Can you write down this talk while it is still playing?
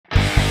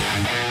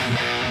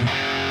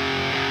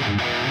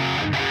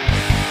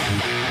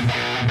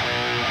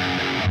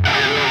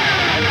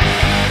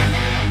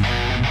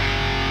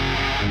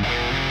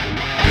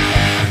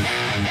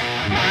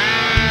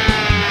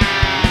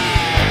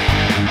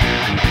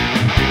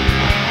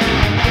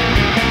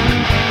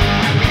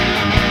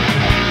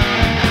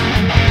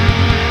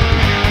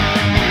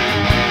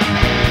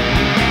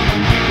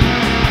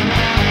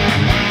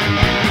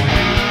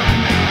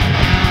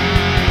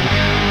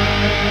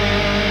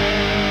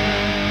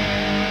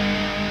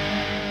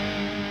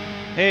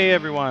Hey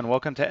everyone,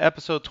 welcome to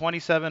episode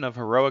 27 of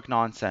Heroic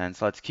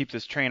Nonsense. Let's keep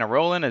this train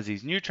a-rolling as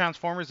these new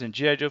Transformers and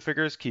G.I. Joe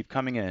figures keep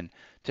coming in.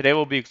 Today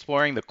we'll be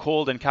exploring the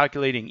cold and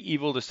calculating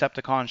evil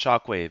Decepticon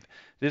Shockwave.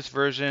 This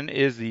version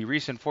is the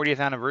recent 40th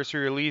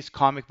anniversary release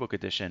comic book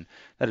edition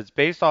that is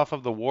based off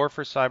of the War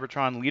for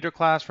Cybertron leader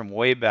class from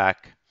way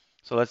back.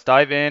 So let's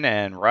dive in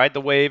and ride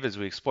the wave as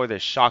we explore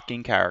this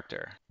shocking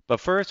character. But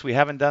first, we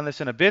haven't done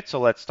this in a bit, so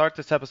let's start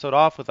this episode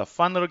off with a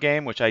fun little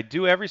game which I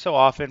do every so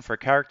often for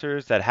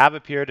characters that have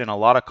appeared in a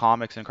lot of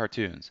comics and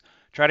cartoons.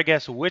 Try to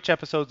guess which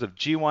episodes of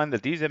G1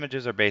 that these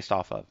images are based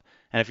off of.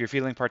 And if you're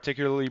feeling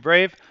particularly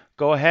brave,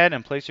 go ahead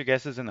and place your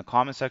guesses in the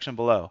comment section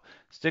below.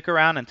 Stick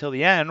around until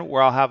the end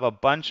where I'll have a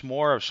bunch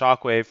more of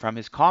Shockwave from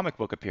his comic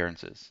book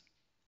appearances.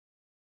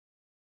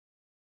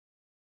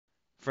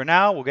 For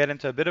now, we'll get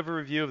into a bit of a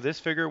review of this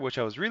figure, which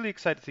I was really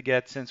excited to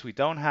get since we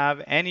don't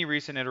have any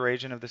recent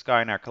iteration of this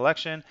guy in our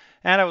collection,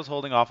 and I was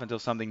holding off until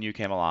something new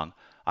came along.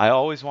 I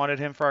always wanted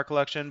him for our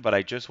collection, but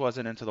I just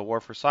wasn't into the War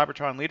for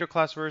Cybertron Leader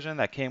Class version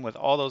that came with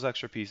all those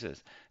extra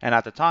pieces. And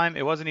at the time,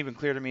 it wasn't even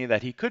clear to me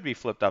that he could be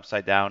flipped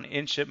upside down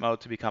in ship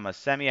mode to become a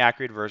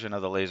semi-accurate version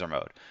of the laser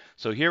mode.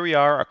 So here we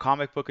are, a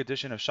comic book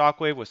edition of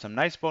Shockwave with some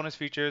nice bonus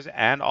features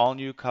and all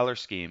new color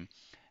scheme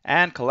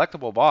and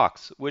collectible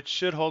box, which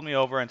should hold me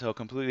over until a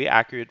completely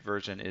accurate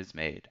version is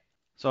made.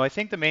 So I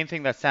think the main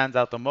thing that stands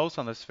out the most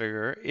on this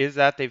figure is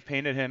that they've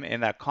painted him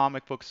in that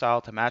comic book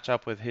style to match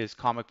up with his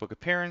comic book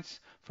appearance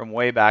from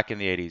way back in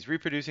the 80s,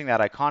 reproducing that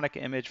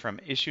iconic image from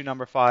issue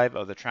number 5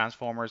 of the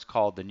Transformers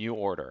called The New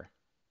Order.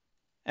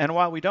 And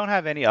while we don't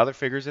have any other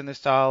figures in this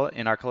style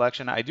in our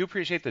collection, I do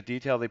appreciate the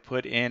detail they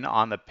put in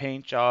on the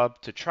paint job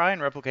to try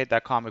and replicate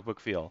that comic book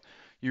feel.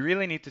 You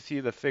really need to see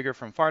the figure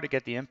from far to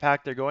get the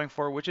impact they're going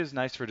for, which is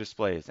nice for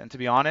displays. And to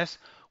be honest,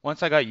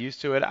 once I got used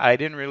to it, I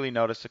didn't really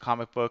notice the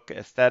comic book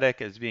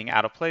aesthetic as being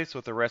out of place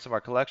with the rest of our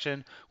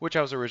collection, which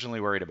I was originally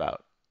worried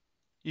about.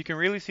 You can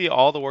really see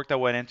all the work that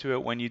went into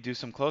it when you do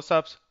some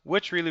close-ups,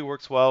 which really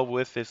works well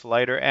with this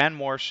lighter and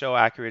more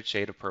show-accurate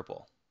shade of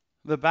purple.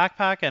 The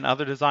backpack and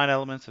other design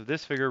elements of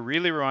this figure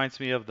really reminds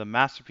me of the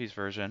Masterpiece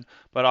version,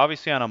 but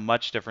obviously on a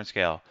much different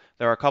scale.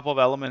 There are a couple of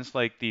elements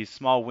like these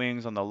small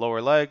wings on the lower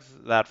legs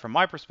that from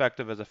my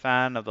perspective as a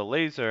fan of the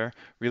laser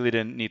really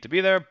didn't need to be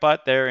there,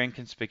 but they're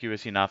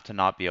inconspicuous enough to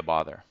not be a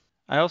bother.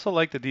 I also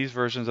like that these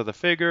versions of the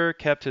figure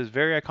kept his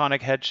very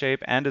iconic head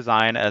shape and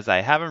design, as I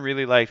haven't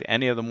really liked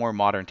any of the more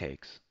modern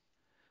takes.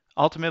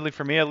 Ultimately,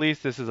 for me at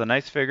least, this is a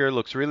nice figure,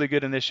 looks really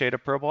good in this shade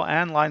of purple,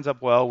 and lines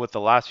up well with the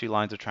last few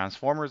lines of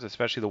Transformers,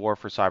 especially the War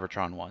for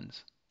Cybertron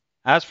ones.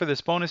 As for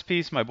this bonus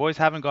piece, my boys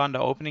haven't gone to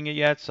opening it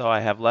yet, so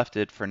I have left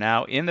it for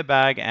now in the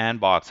bag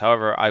and box.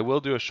 However, I will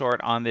do a short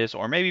on this,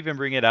 or maybe even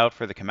bring it out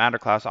for the Commander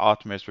Class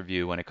Optimus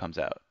review when it comes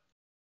out.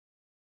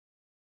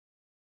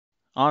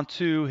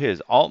 Onto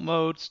his alt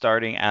mode,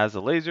 starting as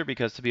a laser,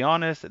 because to be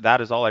honest,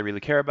 that is all I really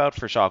care about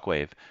for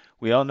Shockwave.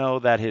 We all know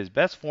that his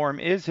best form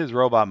is his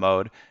robot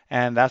mode,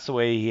 and that's the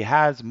way he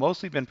has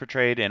mostly been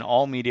portrayed in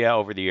all media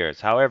over the years.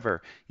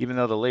 However, even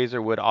though the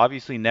laser would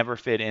obviously never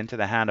fit into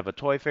the hand of a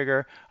toy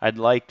figure, I'd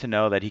like to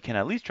know that he can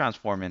at least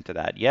transform into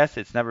that. Yes,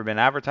 it's never been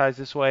advertised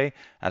this way,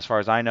 as far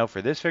as I know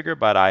for this figure,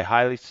 but I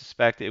highly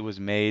suspect it was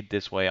made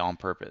this way on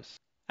purpose.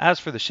 As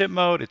for the ship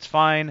mode, it's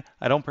fine.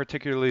 I don't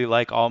particularly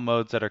like all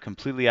modes that are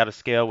completely out of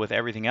scale with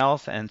everything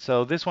else, and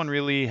so this one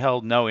really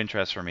held no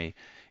interest for me.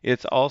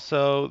 It's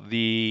also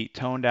the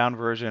toned down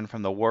version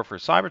from the War for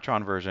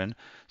Cybertron version,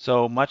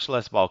 so much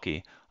less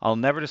bulky. I'll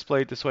never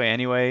display it this way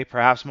anyway.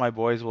 Perhaps my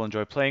boys will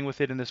enjoy playing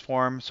with it in this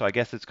form, so I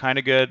guess it's kind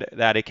of good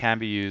that it can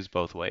be used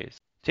both ways.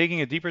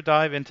 Taking a deeper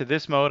dive into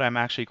this mode, I'm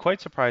actually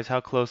quite surprised how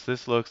close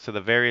this looks to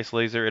the various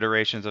laser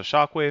iterations of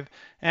Shockwave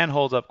and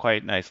holds up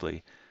quite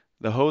nicely.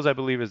 The hose, I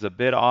believe, is a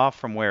bit off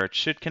from where it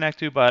should connect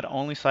to, but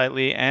only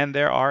slightly, and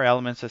there are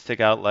elements that stick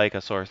out like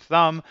a sore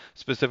thumb,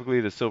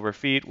 specifically the silver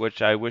feet,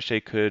 which I wish they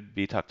could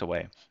be tucked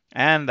away,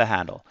 and the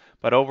handle.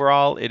 But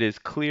overall, it is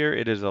clear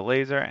it is a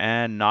laser,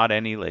 and not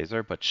any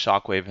laser, but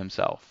Shockwave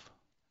himself.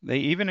 They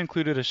even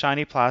included a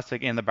shiny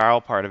plastic in the barrel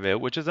part of it,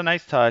 which is a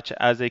nice touch,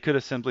 as they could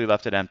have simply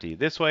left it empty.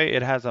 This way,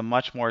 it has a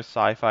much more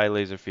sci-fi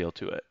laser feel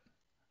to it.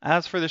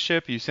 As for the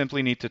ship, you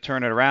simply need to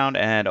turn it around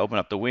and open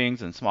up the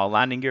wings and small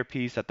landing gear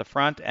piece at the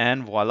front,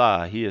 and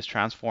voila, he is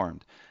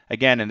transformed.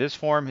 Again, in this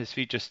form, his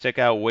feet just stick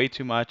out way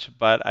too much,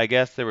 but I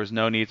guess there was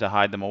no need to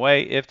hide them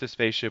away if the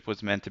spaceship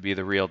was meant to be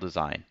the real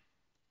design.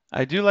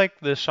 I do like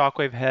the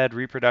Shockwave head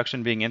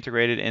reproduction being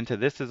integrated into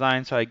this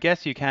design, so I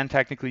guess you can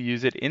technically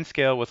use it in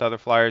scale with other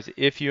flyers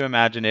if you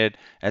imagine it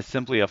as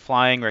simply a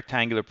flying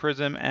rectangular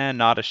prism and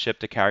not a ship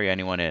to carry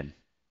anyone in.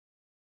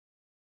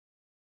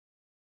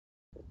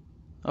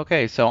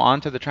 Okay, so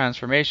on to the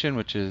transformation,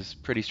 which is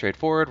pretty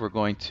straightforward. We're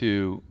going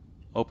to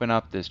open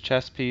up this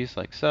chest piece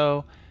like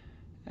so,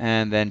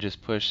 and then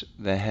just push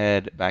the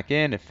head back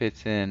in. It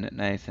fits in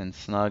nice and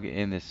snug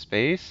in this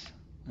space,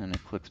 and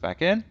it clicks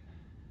back in.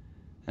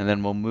 And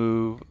then we'll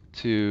move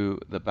to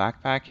the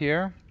backpack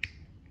here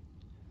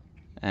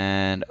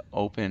and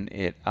open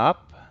it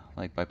up,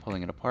 like by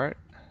pulling it apart.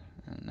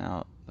 And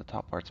now the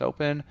top part's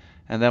open.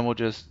 And then we'll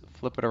just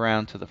flip it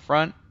around to the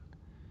front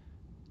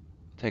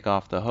take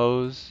off the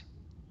hose.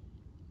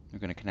 We're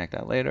going to connect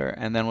that later.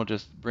 And then we'll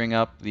just bring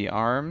up the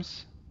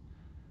arms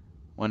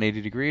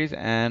 180 degrees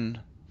and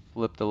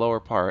flip the lower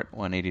part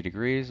 180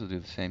 degrees. We'll do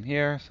the same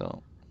here.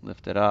 So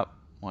lift it up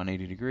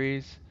 180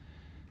 degrees.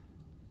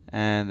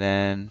 And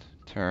then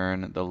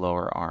turn the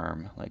lower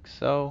arm like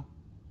so.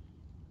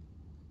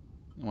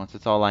 Once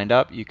it's all lined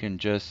up, you can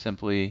just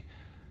simply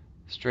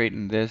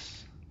straighten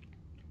this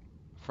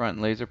front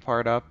laser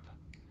part up,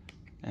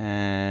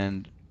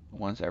 and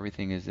once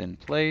everything is in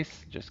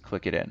place, just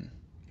click it in.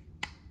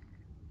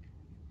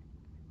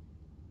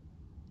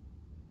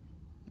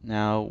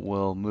 Now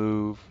we'll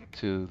move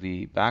to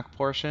the back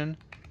portion.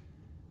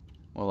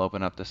 We'll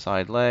open up the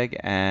side leg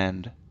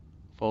and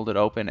fold it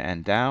open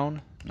and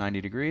down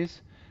 90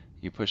 degrees.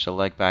 You push the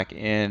leg back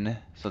in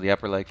so the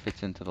upper leg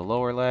fits into the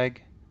lower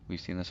leg. We've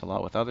seen this a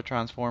lot with other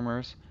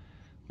transformers.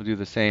 We'll do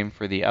the same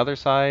for the other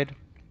side.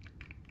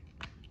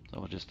 So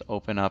we'll just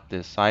open up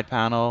this side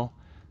panel,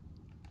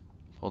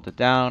 fold it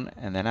down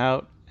and then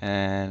out,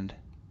 and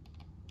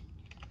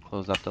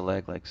close up the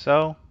leg like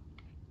so.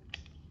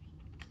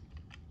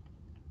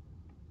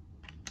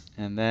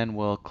 And then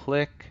we'll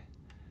click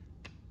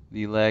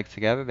the legs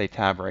together. They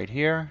tab right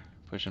here.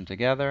 Push them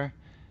together.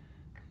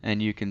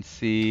 And you can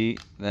see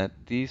that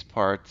these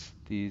parts,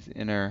 these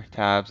inner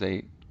tabs,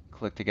 they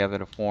click together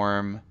to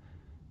form,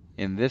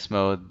 in this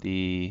mode,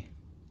 the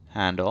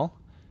handle.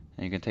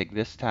 And you can take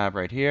this tab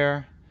right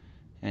here,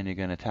 and you're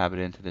going to tab it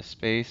into this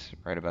space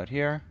right about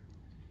here.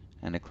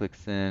 And it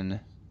clicks in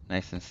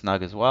nice and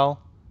snug as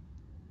well.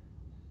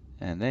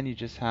 And then you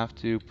just have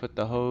to put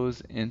the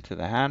hose into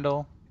the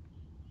handle,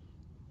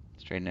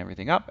 straighten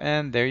everything up,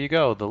 and there you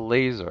go, the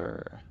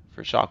laser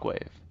for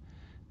Shockwave.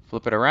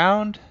 Flip it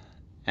around,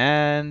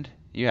 and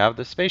you have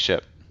the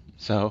spaceship.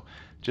 So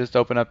just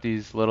open up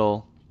these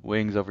little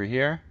wings over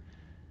here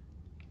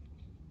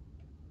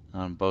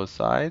on both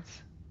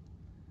sides.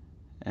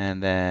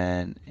 And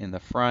then in the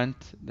front,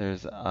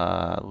 there's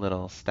a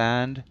little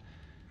stand.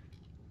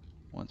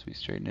 Once we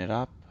straighten it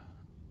up,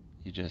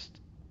 you just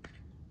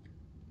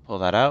pull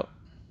that out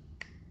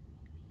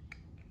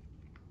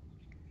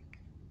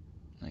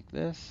like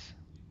this.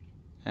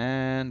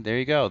 And there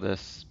you go, the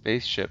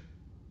spaceship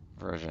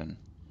version,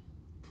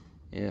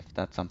 if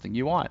that's something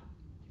you want.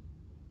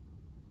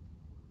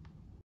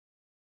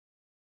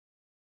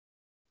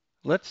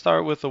 Let's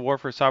start with the War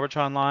for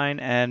Cybertron line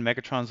and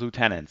Megatron's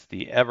lieutenants,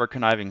 the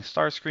ever-conniving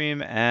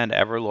Starscream and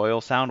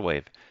ever-loyal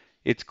Soundwave.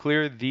 It's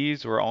clear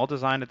these were all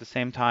designed at the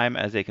same time,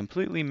 as they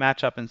completely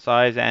match up in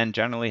size and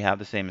generally have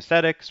the same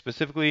aesthetic,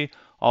 specifically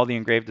all the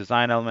engraved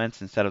design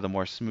elements instead of the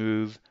more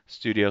smooth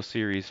Studio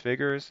Series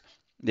figures.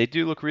 They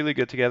do look really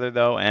good together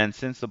though, and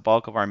since the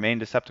bulk of our main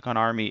Decepticon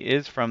army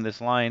is from this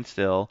line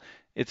still,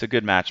 it's a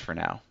good match for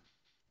now.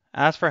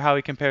 As for how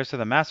he compares to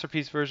the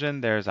Masterpiece version,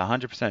 there's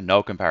 100%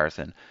 no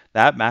comparison.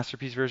 That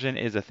Masterpiece version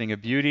is a thing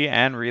of beauty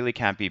and really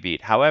can't be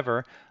beat.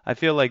 However, I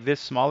feel like this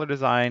smaller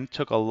design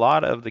took a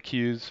lot of the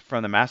cues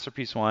from the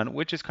Masterpiece one,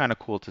 which is kind of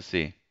cool to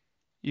see.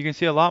 You can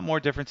see a lot more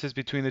differences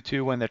between the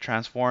two when they're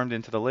transformed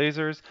into the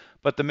lasers,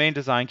 but the main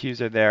design cues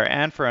are there,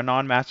 and for a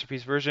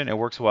non-Masterpiece version, it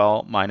works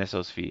well, minus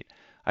those feet.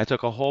 I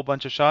took a whole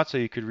bunch of shots so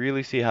you could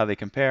really see how they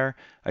compare.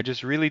 I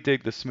just really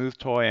dig the smooth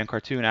toy and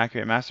cartoon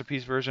accurate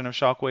Masterpiece version of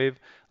Shockwave.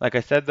 Like I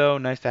said though,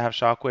 nice to have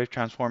Shockwave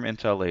transform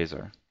into a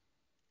laser.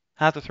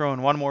 Have to throw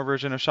in one more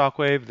version of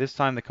Shockwave, this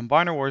time the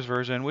Combiner Wars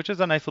version, which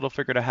is a nice little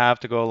figure to have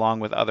to go along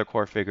with other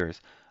core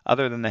figures.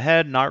 Other than the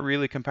head, not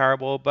really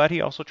comparable, but he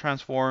also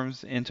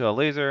transforms into a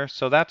laser,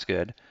 so that's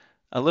good.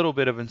 A little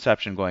bit of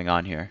Inception going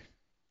on here.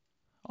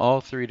 All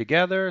three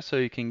together so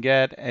you can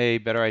get a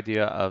better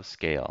idea of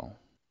scale.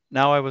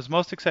 Now, I was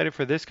most excited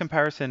for this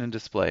comparison and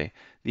display.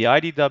 The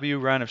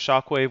IDW run of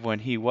Shockwave when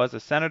he was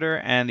a senator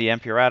and the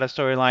Empirata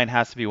storyline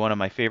has to be one of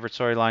my favorite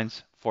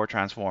storylines for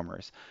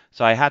Transformers,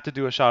 so I had to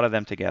do a shot of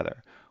them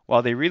together.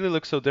 While they really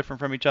look so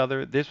different from each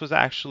other, this was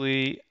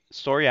actually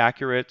story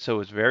accurate, so it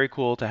was very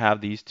cool to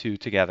have these two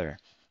together.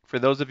 For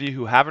those of you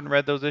who haven't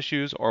read those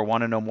issues or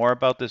want to know more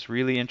about this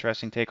really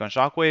interesting take on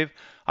Shockwave,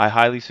 I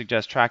highly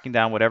suggest tracking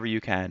down whatever you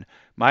can.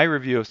 My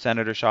review of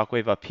Senator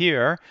Shockwave up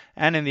here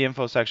and in the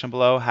info section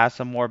below has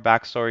some more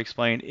backstory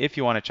explained if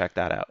you want to check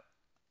that out.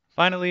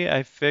 Finally,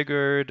 I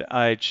figured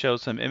I'd show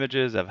some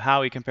images of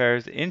how he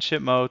compares in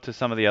ship mode to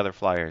some of the other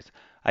flyers.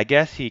 I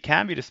guess he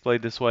can be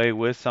displayed this way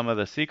with some of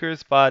the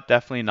Seekers, but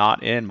definitely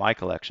not in my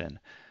collection.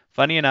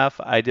 Funny enough,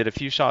 I did a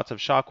few shots of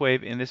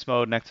Shockwave in this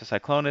mode next to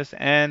Cyclonus,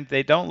 and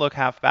they don't look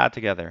half bad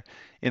together.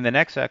 In the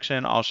next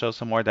section, I'll show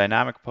some more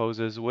dynamic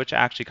poses, which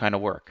actually kind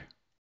of work.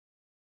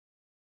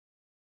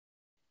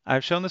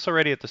 I've shown this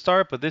already at the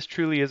start, but this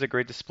truly is a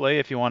great display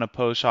if you want to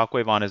pose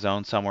Shockwave on his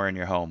own somewhere in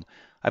your home.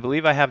 I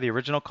believe I have the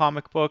original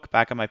comic book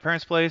back at my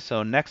parents' place,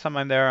 so next time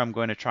I'm there, I'm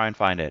going to try and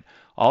find it.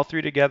 All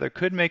three together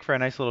could make for a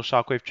nice little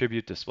Shockwave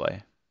tribute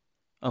display.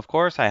 Of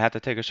course, I had to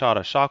take a shot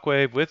of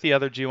Shockwave with the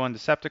other G1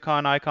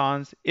 Decepticon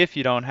icons. If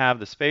you don't have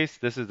the space,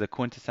 this is the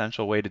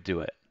quintessential way to do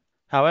it.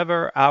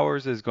 However,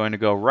 ours is going to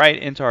go right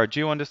into our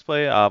G1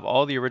 display of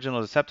all the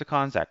original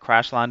Decepticons that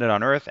crash landed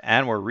on Earth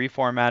and were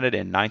reformatted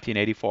in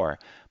 1984.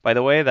 By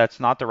the way, that's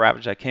not the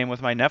Ravage that came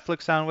with my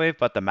Netflix Soundwave,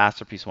 but the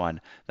Masterpiece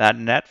one. That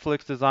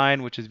Netflix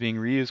design, which is being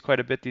reused quite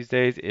a bit these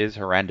days, is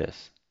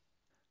horrendous.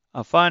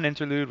 A fun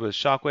interlude was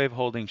Shockwave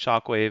holding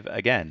Shockwave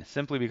again,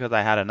 simply because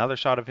I had another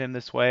shot of him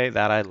this way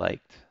that I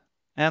liked.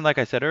 And like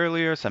I said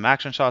earlier, some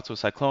action shots with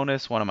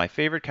Cyclonus, one of my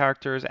favorite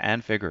characters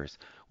and figures.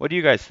 What do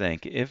you guys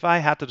think? If I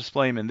had to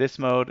display him in this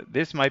mode,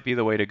 this might be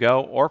the way to go,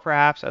 or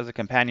perhaps as a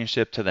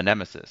companionship to the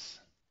Nemesis.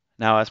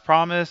 Now, as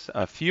promised,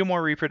 a few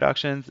more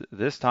reproductions,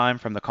 this time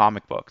from the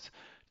comic books.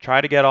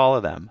 Try to get all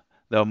of them,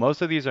 though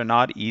most of these are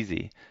not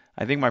easy.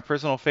 I think my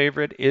personal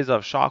favorite is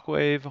of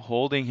Shockwave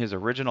holding his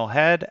original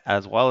head,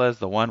 as well as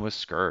the one with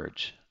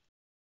Scourge.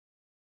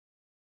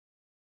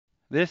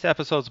 This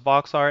episode's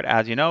box art,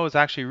 as you know, is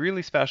actually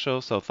really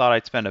special, so thought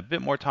I'd spend a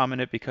bit more time on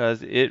it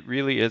because it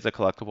really is a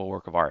collectible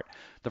work of art.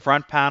 The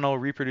front panel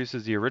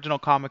reproduces the original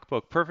comic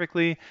book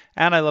perfectly,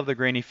 and I love the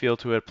grainy feel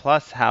to it,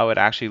 plus how it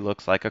actually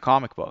looks like a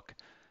comic book.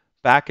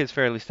 Back is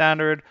fairly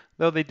standard,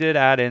 though they did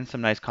add in some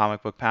nice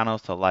comic book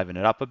panels to liven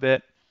it up a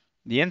bit.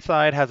 The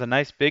inside has a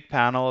nice big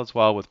panel as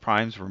well with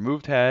Prime's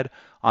removed head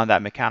on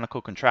that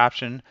mechanical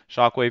contraption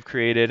Shockwave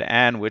created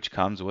and which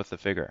comes with the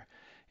figure.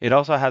 It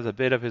also has a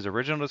bit of his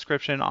original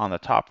description on the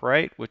top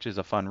right, which is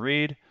a fun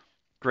read.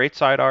 Great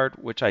side art,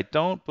 which I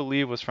don't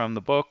believe was from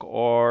the book,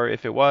 or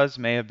if it was,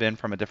 may have been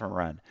from a different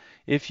run.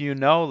 If you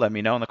know, let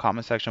me know in the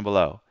comment section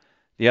below.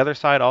 The other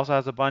side also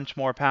has a bunch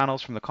more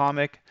panels from the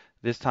comic,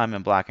 this time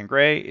in black and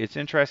gray. It's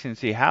interesting to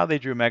see how they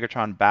drew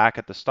Megatron back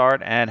at the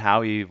start and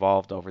how he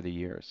evolved over the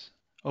years.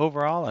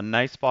 Overall, a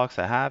nice box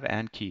to have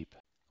and keep.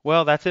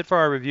 Well, that's it for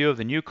our review of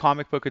the new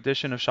comic book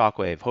edition of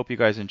Shockwave. Hope you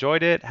guys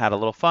enjoyed it, had a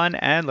little fun,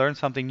 and learned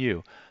something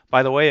new.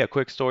 By the way, a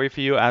quick story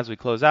for you as we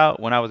close out.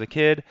 When I was a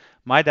kid,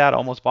 my dad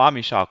almost bought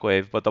me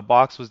Shockwave, but the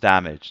box was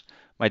damaged.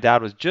 My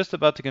dad was just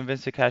about to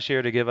convince the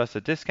cashier to give us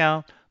a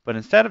discount, but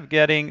instead of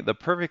getting the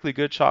perfectly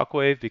good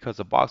Shockwave because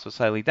the box was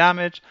slightly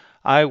damaged,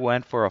 I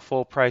went for a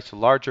full price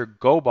larger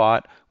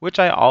GoBot, which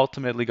I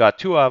ultimately got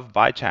two of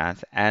by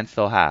chance and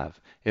still have.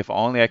 If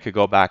only I could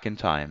go back in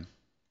time.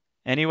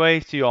 Anyway,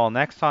 see you all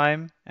next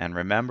time, and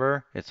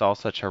remember, it's all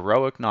such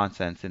heroic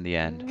nonsense in the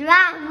end.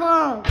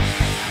 Bravo!